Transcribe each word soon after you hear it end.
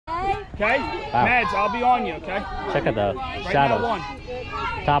Okay? Wow. Mads, I'll be on you, okay? Check out the Right shadows. now, 1.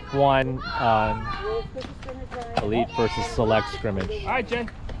 Top 1 elite versus select scrimmage. All right, Jay.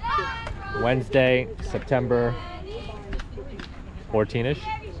 Wednesday, September 14-ish.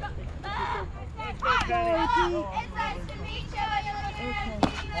 Good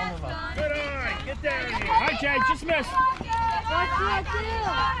eye. Get down here. All right, Jay, just missed.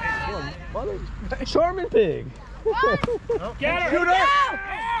 Charmin pig. Get her. Shoot her.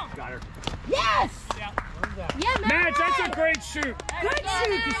 Got her. Yes! Yeah, Mads, that's a great shoot. Good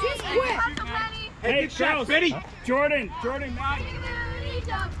shoot, because she's quick. Hey, Charles. Betty. Jordyn, Mads.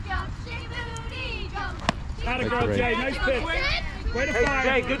 Not a girl, great. Jay. Nice pitch. Way to Hey, fire.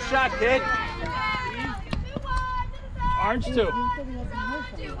 Jay, good shot, kid. Orange 2.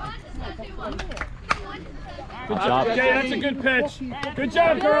 Good job. Jay, that's a good pitch. Good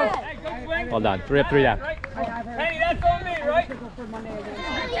job, girl. Well done. 3 up, 3 down. Hey, that's on me, right?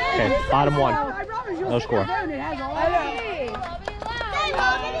 Okay, bottom 1. No score.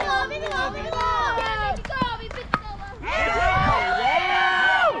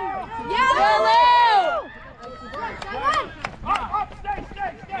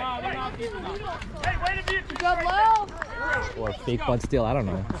 Or fake bunt steal, I don't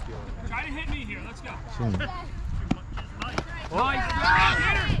know. Try to hit me here. Let's go. Hmm.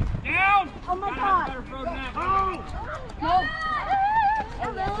 Down. Oh my God. Oh.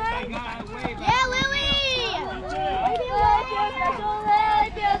 Yeah, Lily!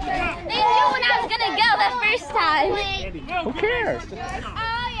 They knew when I was gonna go the first time. Who cares?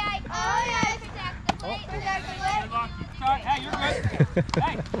 Hey, you're good.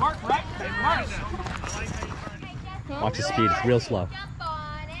 Hey, Mark, right? Mark. Watch the speed, it's real slow. Jump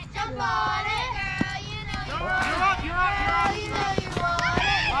on it, girl, you know you want it. You're up. Girl, you know you want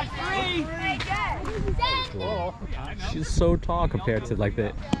it. She's so tall compared to like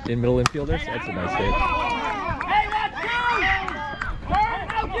the middle infielders. That's a nice hit. Hey, let's go!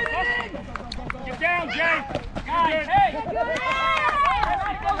 Now get it in! Get down, Jay. Guys, hey!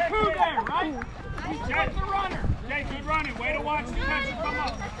 Go through there, right? Jay's the runner. Jay, good running. Way to watch the catcher come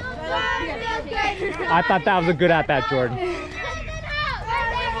up. I thought that was a good at bat, Jordyn. When you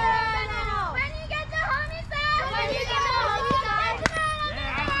get the homie side,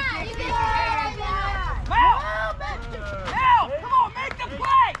 Now, come on, make the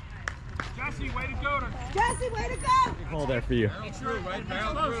play! Jesse, way to go. Jesse, way to go! All there for you. It's true, right?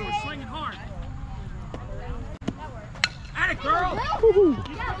 Barrel through. We're swinging hard. At it, girl!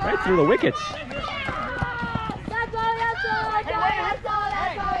 Right through the wickets.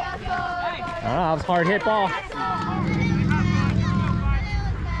 I don't know, that was a hard hit ball.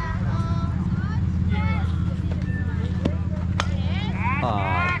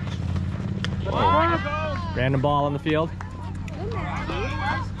 Random ball on the field.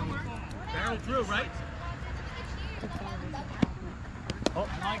 Barrel through, right? Oh,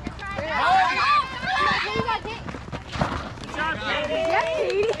 Mike. Good job,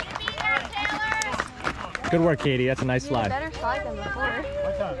 Katie. Good work, Katie. That's a nice slide. Better slide than before.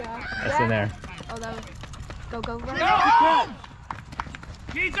 That's in there. Oh, that was go run. Go!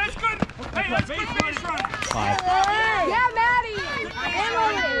 Keith, that's good. Hey, that's good finish run. 5. Yeah, Maddie.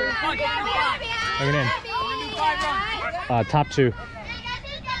 Bring it in. Top 2.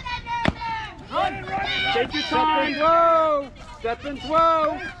 Take your time. Throw! Step and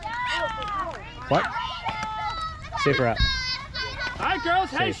throw! What? Safer out. All right, girls.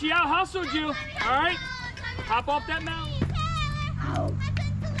 Hey, Safe. she out-hustled you. All right? Hop off that mountain.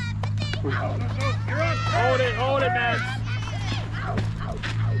 Hold it, man.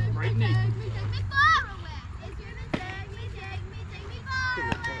 Right knee.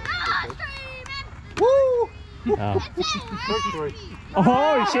 Woo! Oh,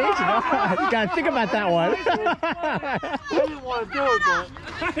 he changed it. You gotta think about that one. I didn't want to do it, but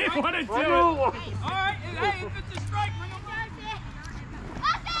I didn't want to do it. I knew it was. All right, hey, if it's a strike, bring him back.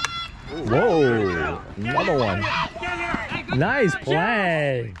 Whoa, another one. Nice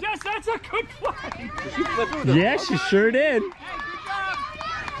play. Yes, that's a good play. Yeah, she sure did.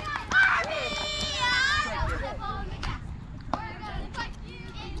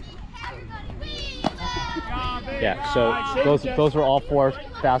 Yeah, so those were all 4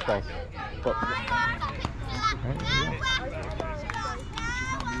 fastballs. But,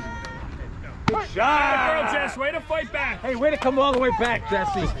 Good shot! Girl, Jess, way to fight back. Hey, way to come all the way back,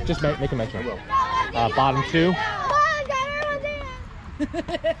 Jesse. just make a mention. Bottom 2.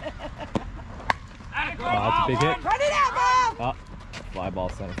 That's a big hit. Run it out, Bob! Fly ball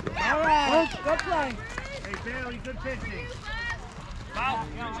center field. All right, good play. Hey, Bailey, good pitching. Wow,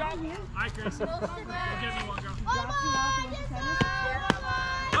 good job. Hi, Chris. Go give me one, girl.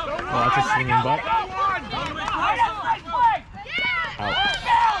 Go, Oh, that's a swinging butt. Out.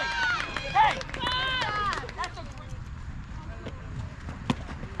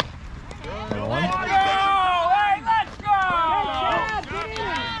 Number one.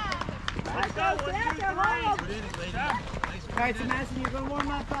 All right, so Madison, you're going to warm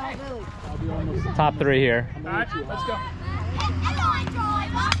up Lily. Top three here. All right, let's go.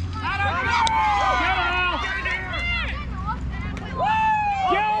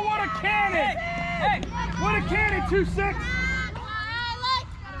 Yo, what a cannon! What a cannon, 2-6.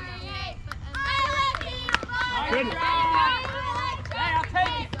 Good.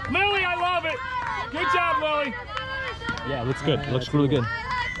 Lily, I love it. Good job, Lily. Yeah, it looks good. It looks really good.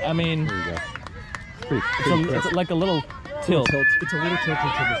 I mean, there you go. It's like a little tilt. It's a little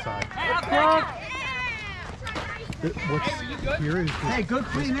tilted to the side. What's here is Hey, good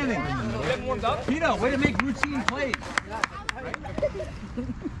clean inning. Pino, way to make routine plays.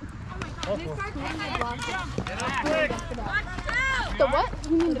 The what?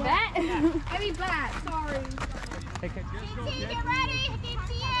 You mean the bat? Heavy bat, sorry. Get ready. It's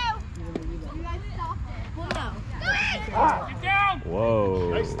to you. You guys stopped it. Well, no. Get down. Whoa.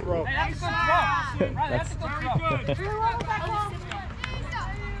 nice throw. Hey, that's a good throw. Right, that's a good throw.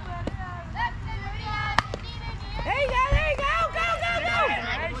 There you go, there you go. Go, go, go.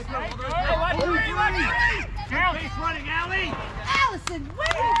 Allie's running, Allie. Allison, way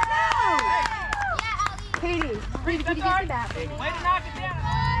to go. Katie, Katie, get the bat. Way to knock it down.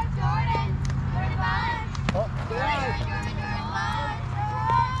 Jordyn.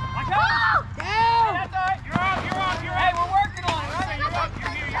 Watch out. Hey, that's all right. You're up, you're up, you're up. Hey, we're working on it, right? You're up,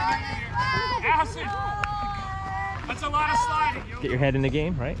 you're here. Allison. That's a lot of sliding. Get your head in the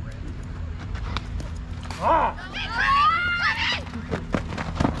game, right?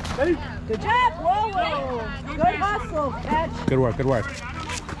 Good job, whoa. Good hustle, catch. Good work, good work.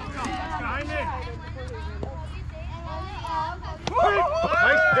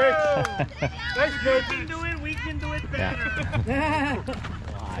 Nice pitch. Nice pitch. We can do it Yeah.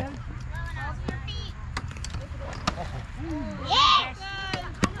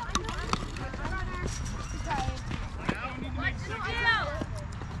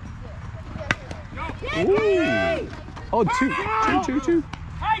 Ooh. Oh, two.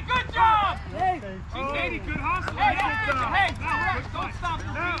 Hey, good job! Hey, Katie, good hustle. Hey, don't stop. Go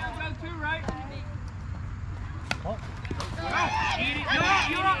two, right? Eat it.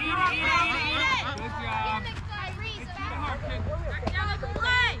 You're up. Good job.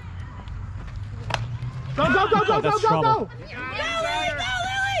 Go. Oh, that's trouble.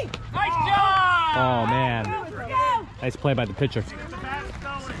 Nice job! Oh, man. Nice play by the pitcher.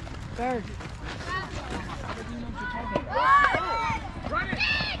 Third.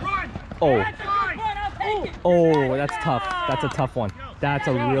 Oh. Oh, that's tough. That's a tough one. That's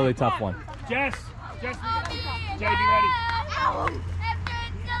a really tough one. Jess, Jay, be ready.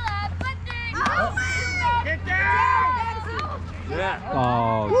 Get down! Yeah.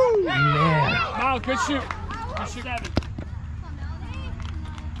 Oh, man. Wow, good shoot. Good shoot, Abby.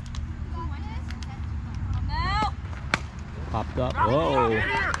 Popped up. Whoa.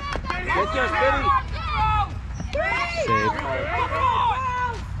 Get there, Spinny. Save.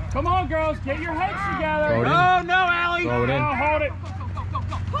 Come on, girls, get your heads together. Throw it in. Oh, no, Allie. Throw it in. Now hold it.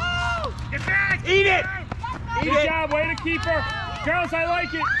 Get back! Eat it. Good job, way to keep her. Girls, I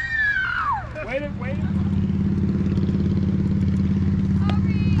like it. Wait it.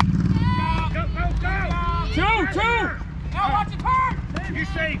 Go. Two. Now watch it turn. You're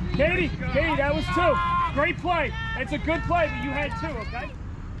safe. Katie, that was two. Great play. It's a good play, but you had two, okay?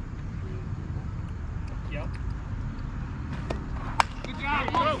 Yep. Good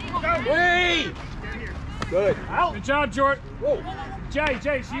job. Go. Hey. Good. Good job, Jordan. Whoa.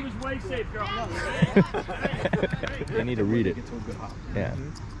 Jay, she was way safe, girl. I need to read it. Yeah.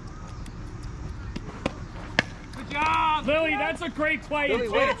 Good job. Lily, that's a great play. Lily,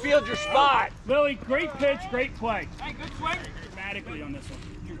 way to field your spot. Lily, great pitch, great play. Hey, good swing. Dramatically on this one.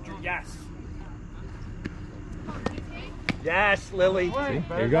 Yes. Yes, Lily. See?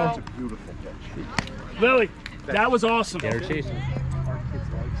 There you go. Beautiful pitch. Lily, that was awesome. Get her chasing.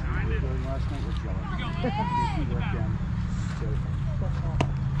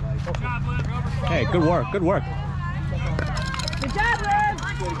 Hey, good work. Good job, Liv.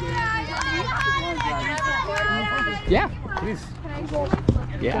 Yeah, please.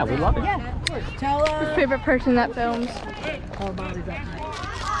 Yeah, we love it. Yeah. Tell Favorite person that films. Hey,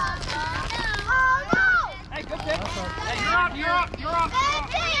 good pitch. Hey, you're up.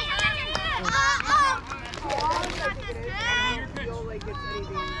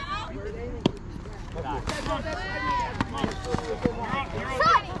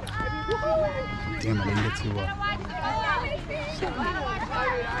 Damn, I didn't get to.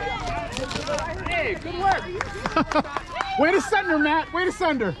 Hey, good work. Way to sender, Matt. Way to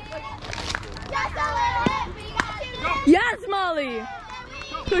sender. Yes, Molly.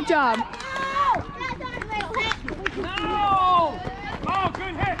 Good job. No! Oh,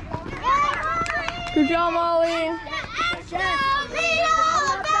 good hit. Good job, Molly.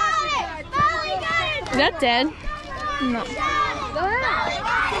 Is that dead? No.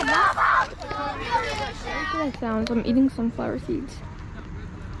 That sounds. I'm eating sunflower seeds.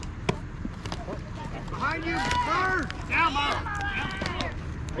 Behind you, third. Down, Mom.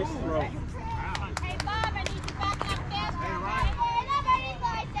 Nice throw. Hey, Bob, I need you back up there.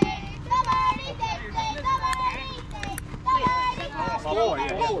 Somebody say,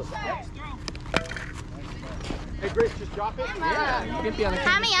 Hey, Grace, just drop it. Yeah.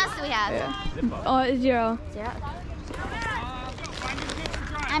 How many else do we have? Yeah. 0.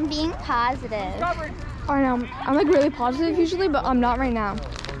 I'm being positive. I know. I'm like really positive usually, but I'm not right now.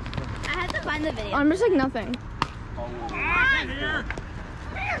 I had to find the video. I'm just like nothing. Here.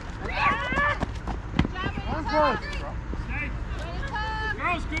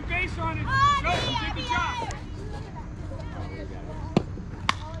 Girls, good base on it. Go, take the job.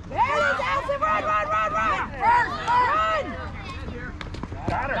 There it is, Allison. Run!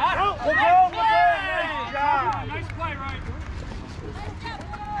 Got her. Got it. Go, nice job. Nice play, right?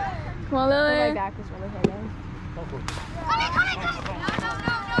 Come on, Lily. My back was really hurting.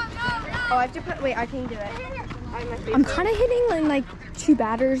 Oh, I have to put. Wait, I can do it. I'm kind of hitting in like 2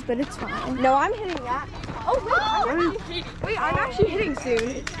 batters, but it's fine. No, I'm hitting that. Oh, wait, I'm actually hitting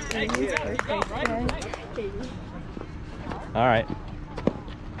soon. All right.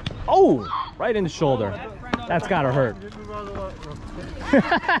 Oh, right in the shoulder. That's gotta hurt.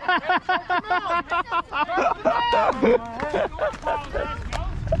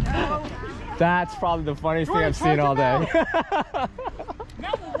 That's probably the funniest thing I've seen all day.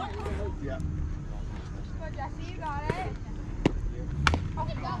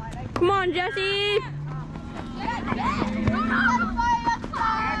 Come on, Jesse. Yeah,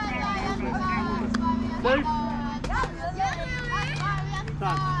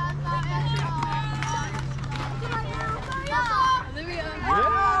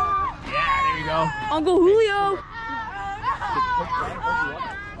 there you go. Uncle Julio.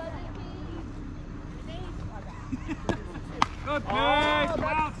 Good pitch. 2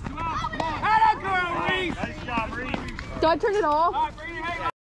 outs. Come on. Atta girl, Reese. Nice job, Reese. Do I turn it off?